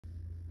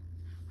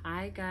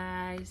Hi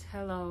guys,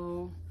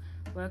 hello,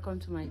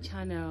 welcome to my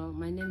channel.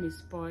 My name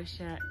is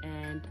Portia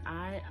and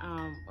I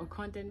am a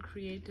content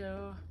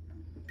creator,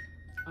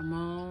 a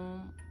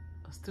mom,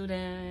 a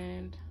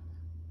student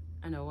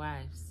and a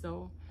wife.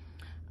 So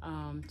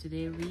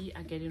today we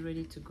are getting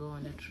ready to go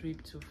on a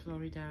trip to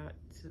Florida,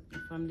 to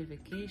a family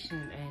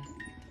vacation, and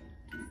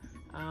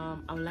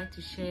I would like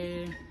to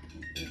share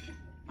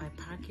my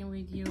packing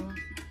with you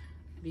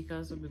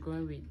because we'll be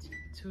going with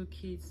 2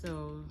 kids.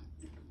 So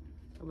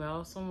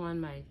well,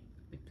 someone might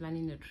be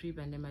planning a trip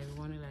and they might be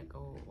wondering like,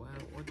 oh well,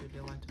 what do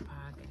they want to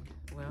pack?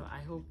 And well,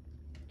 I hope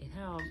it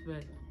helps,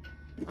 but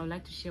I would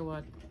like to share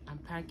what I'm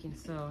packing.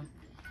 So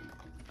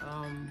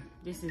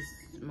this is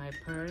my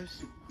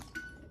purse.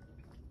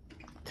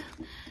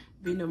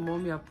 Being a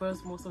mom, your purse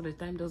most of the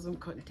time doesn't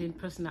contain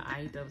personal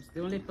items.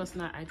 The only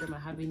personal item I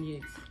have in here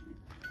is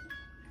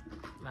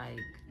like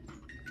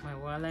my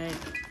wallet,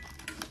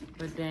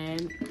 but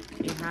then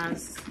it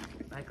has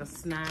like a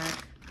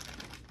snack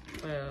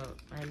for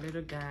my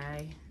little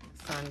guy,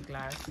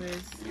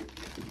 sunglasses,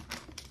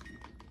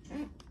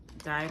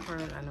 diaper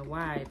and a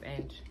wipe,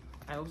 and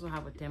I also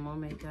have a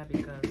thermometer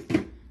because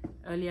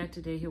earlier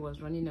today he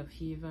was running a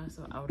fever,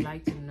 so I would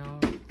like to know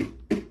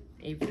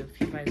if the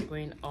fever is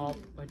going up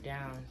or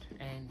down.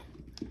 And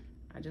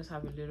I just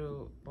have a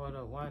little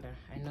bottle of water.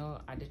 I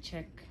know at the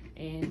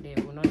check-in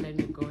they will not let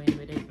me go in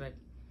with it, but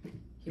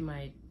we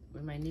might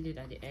need it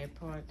at the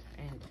airport.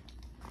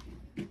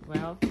 And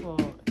well, for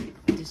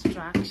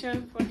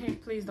distraction for him,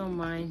 please don't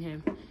mind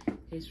him,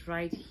 he's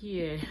right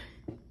here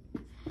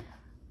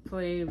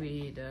playing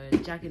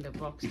with Jack in the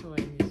Box toy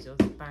and he's just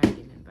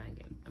banging and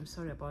banging. I'm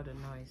sorry about the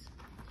noise.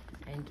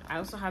 And I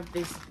also have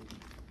this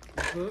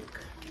book.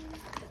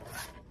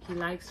 He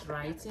likes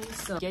writing,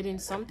 so getting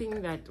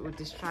something that will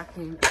distract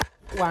him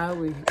while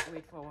we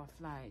wait for our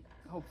flight.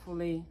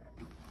 Hopefully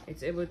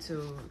it's able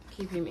to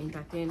keep him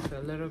entertained for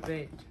a little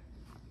bit.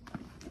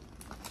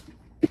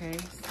 Okay,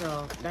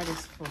 so that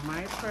is for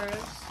my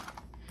purse.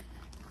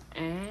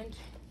 And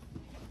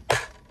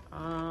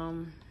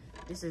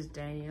this is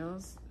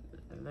Daniel's,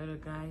 the little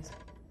guy's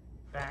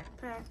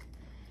backpack.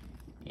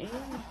 In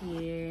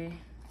here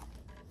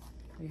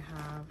we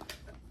have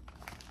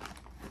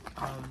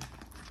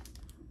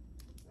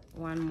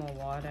one more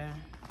water,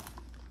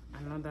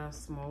 another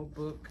small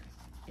book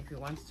if he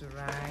wants to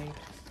write,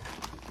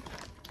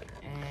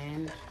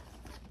 and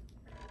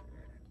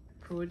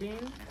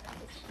pudding,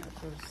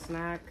 a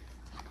snack,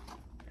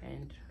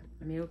 and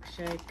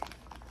milkshake.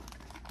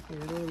 He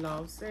really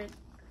loves it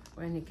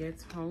when he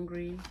gets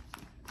hungry.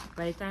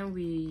 By the time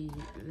we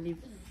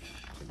leave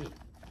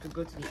to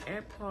go to the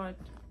airport,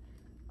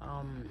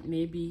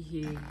 maybe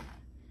he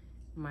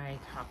might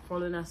have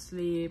fallen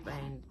asleep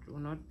and will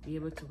not be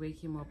able to wake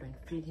him up and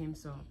feed him,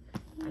 so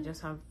I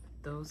just have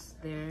those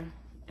there,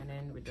 and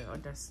then with the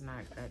other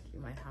snack that you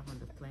might have on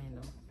the plane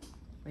or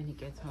when he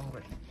gets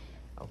hungry.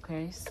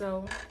 Okay,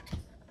 so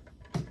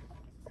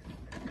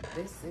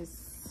this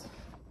is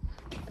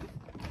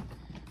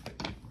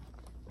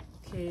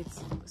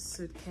kids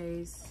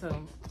suitcase.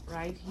 So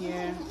right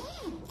here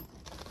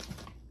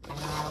we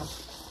have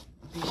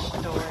beach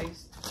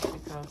toys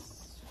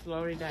because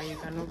Florida, you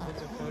cannot go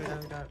to Florida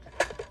without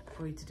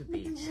going to the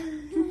beach.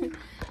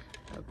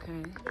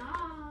 Okay,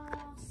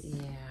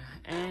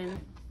 yeah. And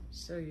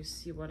so you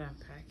see what I'm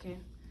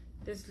packing.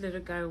 This little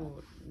guy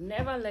would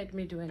never let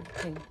me do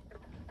anything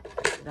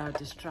without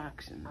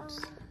distractions.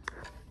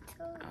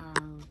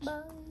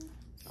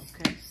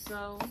 Okay,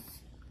 so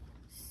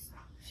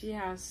she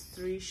has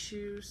 3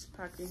 shoes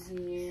packed in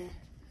here.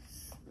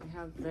 We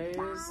have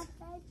this,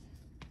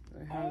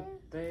 we have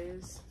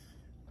this,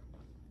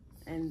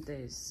 and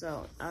this.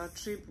 So our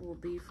trip will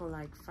be for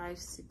like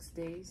 5-6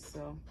 days.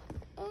 So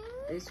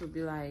this will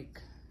be like,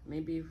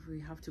 maybe if we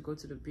have to go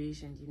to the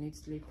beach and you need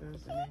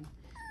slippers, and then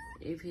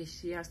if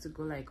she has to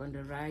go like on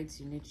the rides,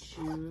 you need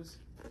shoes.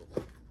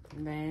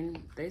 And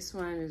then this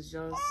one is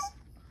just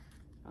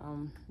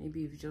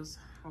maybe you just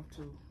have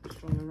to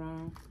stroll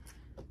around.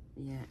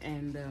 Yeah.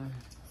 And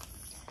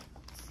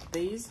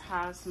this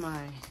has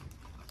my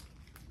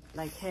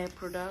like hair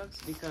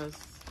products because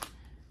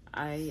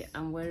I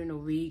am wearing a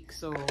wig,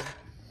 so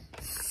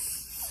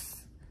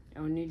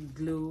I'll need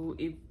glue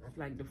if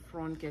like the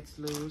front gets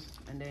loose.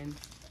 And then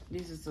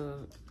this is a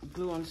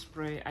glue on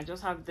spray. I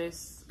just have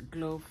this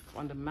glove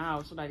on the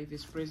mouth so that if it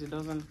sprays, it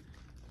doesn't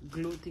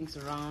glue things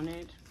around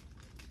it.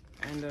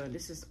 And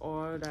this is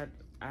oil that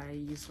I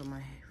use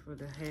for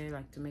the hair,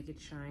 like to make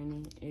it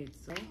shiny.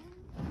 It's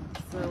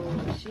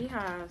so she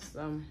has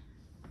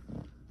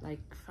like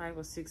 5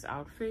 or 6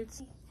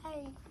 outfits.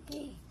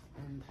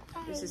 And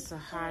this is a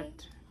hat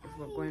if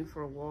we're going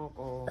for a walk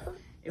or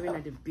even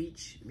at the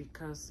beach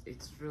because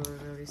it's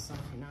really sunny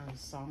now in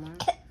summer.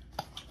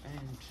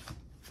 And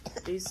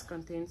this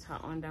contains her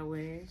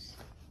underwears,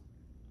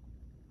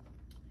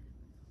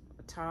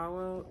 a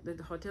towel.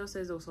 The hotel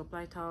says they'll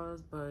supply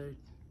towels, but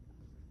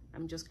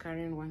I'm just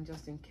carrying one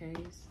just in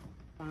case.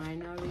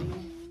 Finally,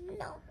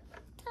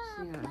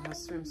 she has her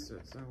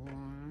swimsuits. So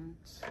 1,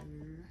 2,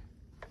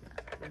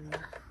 3,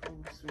 4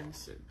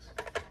 swimsuits.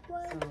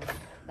 So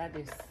that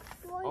is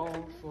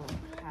all for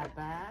her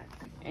bag.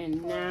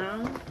 And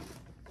now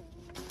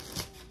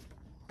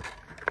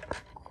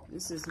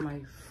this is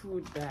my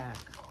food bag.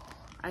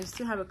 I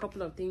still have a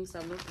couple of things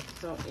I'm looking.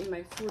 So in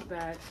my food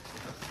bag,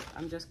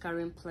 I'm just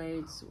carrying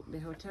plates. The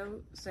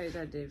hotel said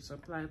that they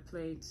supply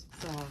plates.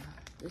 So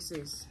this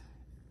is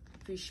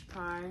fish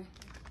pie.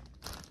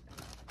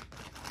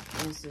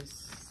 This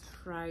is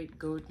fried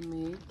goat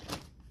meat,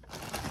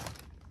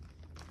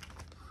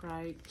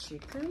 fried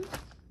chicken.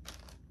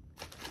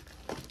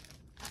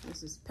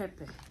 This is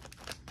pepper,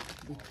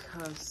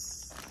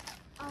 because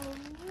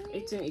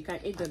you can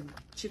eat the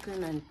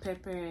chicken and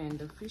pepper and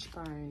the fish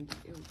pie and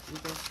it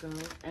just go.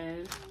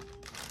 And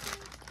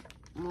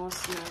more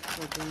snack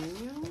for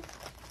Daniel.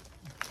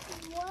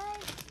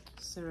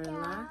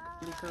 Cerelac,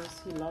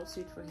 because he loves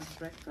it for his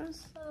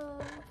breakfast.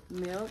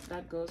 Milk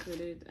that goes with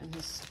it, and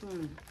his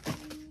spoon.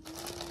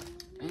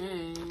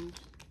 And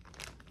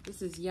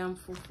this is yam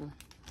fufu.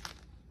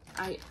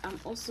 I'll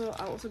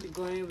also be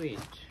going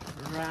with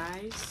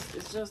rice.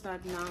 It's just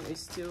that now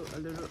it's still a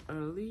little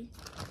early.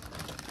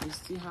 We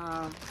still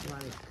have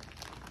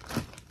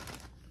like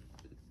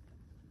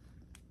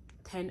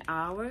 10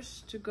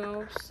 hours to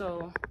go,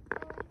 so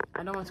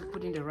I don't want to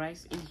put in the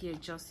rice in here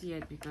just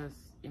yet because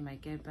it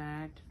might get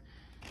bad.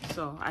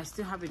 So I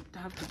still have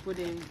to put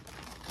in.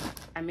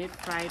 I made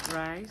fried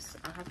rice.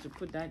 I have to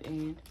put that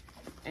in.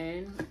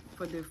 And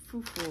for the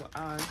fufu,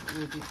 I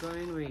will be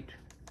going with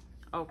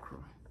okra,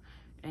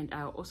 and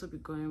I'll also be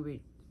going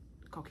with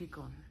cocky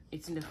corn.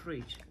 It's in the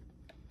fridge.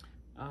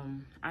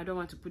 I don't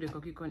want to put the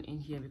cocky corn in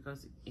here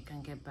because it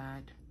can get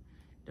bad.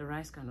 The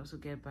rice can also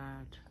get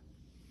bad,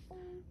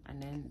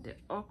 and then the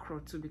okra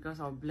too, because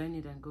I'll blend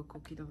it and go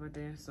cook it over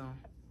there, so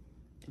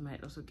it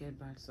might also get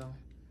bad. So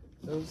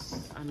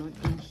those are not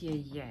in here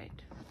yet.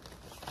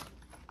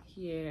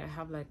 Here I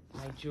have like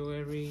my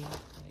jewelry,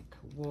 like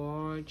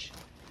watch,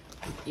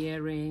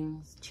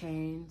 earrings,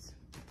 chains,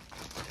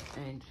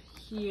 and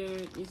here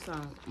these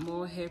are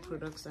more hair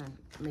products and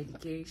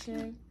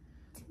medication,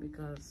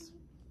 because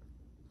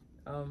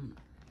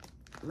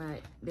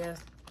they're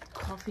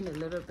coughing a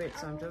little bit,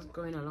 so I'm just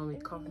going along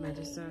with cough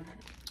medicine.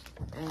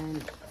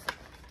 And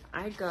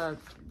I got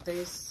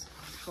this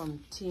from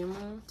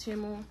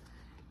Temu,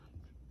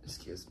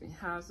 excuse me,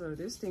 has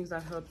these things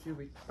that helps you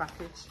with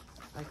package,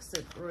 like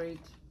separate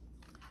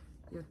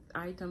your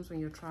items when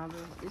you're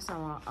traveling. These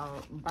are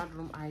our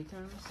bathroom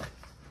items.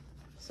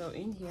 So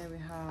in here we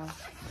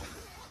have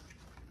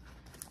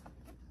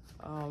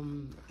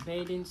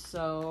bathing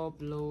soap,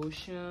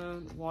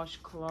 lotion,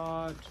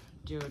 washcloth,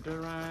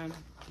 deodorant,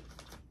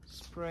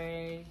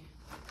 spray,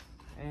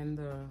 and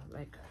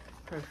like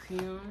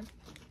perfume.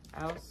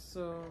 I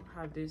also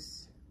have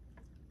this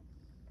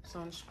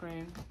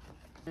sunscreen,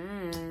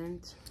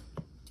 and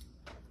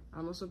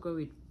I'm also going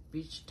with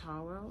beach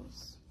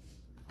towels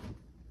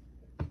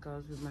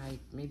because we might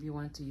maybe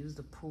want to use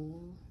the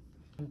pool.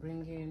 I'm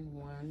bringing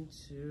 1,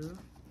 2,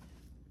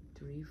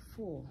 3,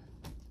 4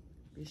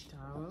 beach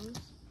towels,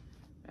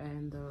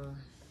 and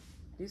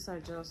these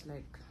are just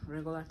like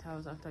regular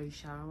towels after you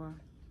shower,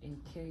 in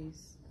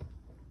case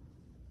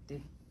they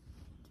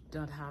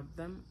don't have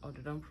them or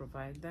they don't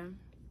provide them,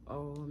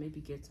 or maybe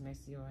gets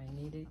messy or I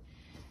need it.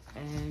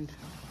 And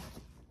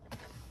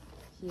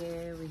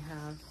here we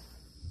have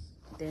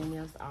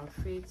Daniel's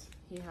outfits.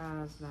 He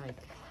has like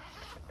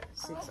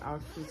 6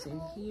 outfits in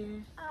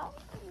here.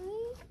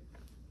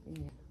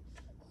 Yeah,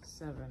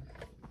 7.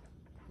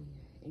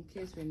 Yeah, in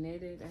case we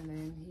need it. And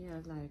then he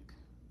has like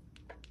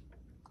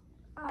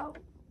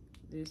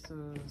this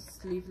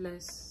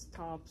sleeveless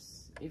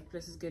tops. If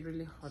places get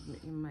really hot,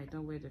 you might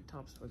not wear the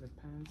tops for the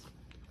pants.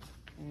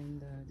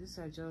 And these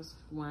are just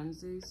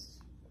onesies,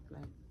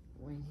 like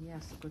when he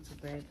has to go to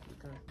bed.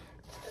 Because,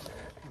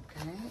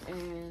 okay,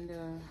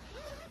 and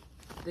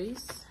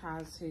this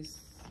has his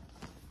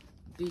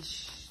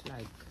beach,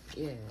 like,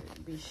 yeah,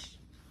 beach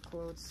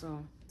clothes.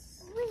 So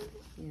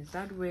yes,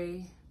 that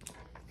way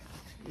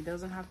he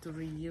doesn't have to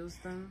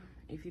reuse them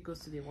if he goes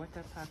to the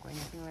water park or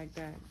anything like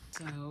that.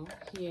 So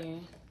here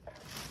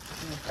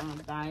we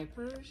have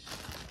diapers.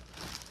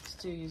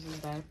 Still using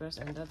diapers,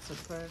 and that's a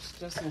purse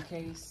just in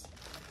case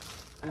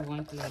we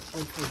want to like go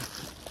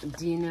for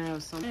dinner or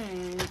something.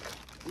 And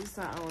these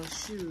are our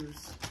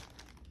shoes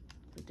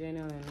for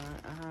Daniel and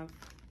I have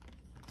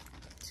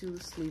 2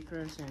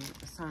 slippers and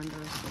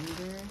sandals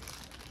in there.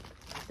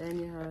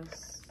 Daniel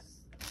has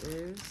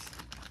this,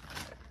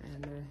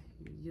 and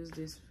you use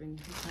this when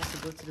he has to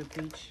go to the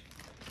beach,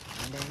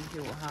 and then he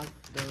will have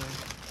the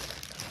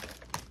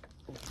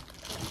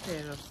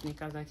pair of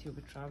sneakers that he'll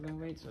be traveling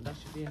with, so that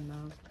should be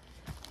enough.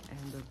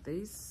 And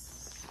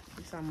these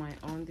are my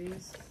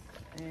undies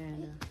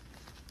and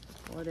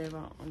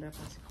whatever under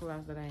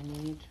particulars that I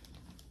need.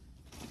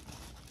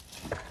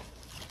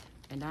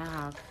 And I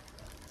have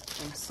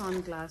some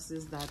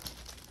sunglasses that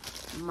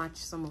match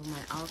some of my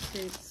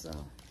outfits, so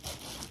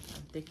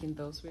I'm taking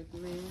those with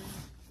me.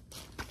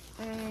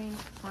 And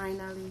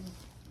finally,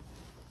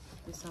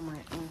 these are my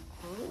own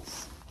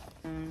clothes.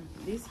 And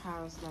this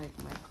has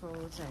like my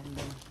clothes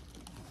and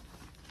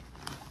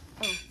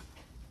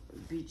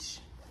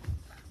beach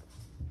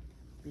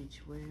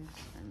beach wear.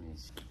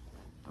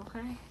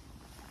 Okay.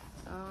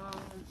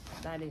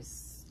 That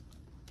is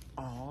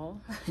all.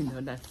 I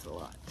know that's a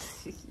lot.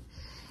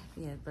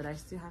 Yeah, but I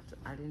still have to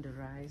add in the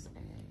rice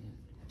and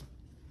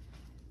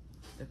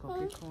the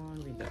coffee corn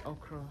with the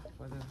okra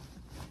for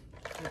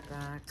the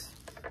back,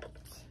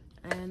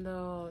 and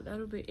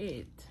that'll be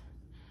it.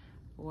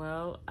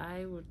 Well,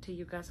 I will take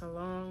you guys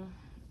along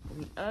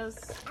with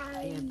us.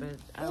 Yeah, but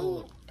I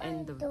will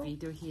end the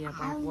video here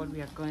about what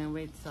we are going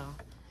with. So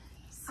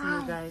see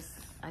you guys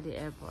at the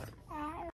airport.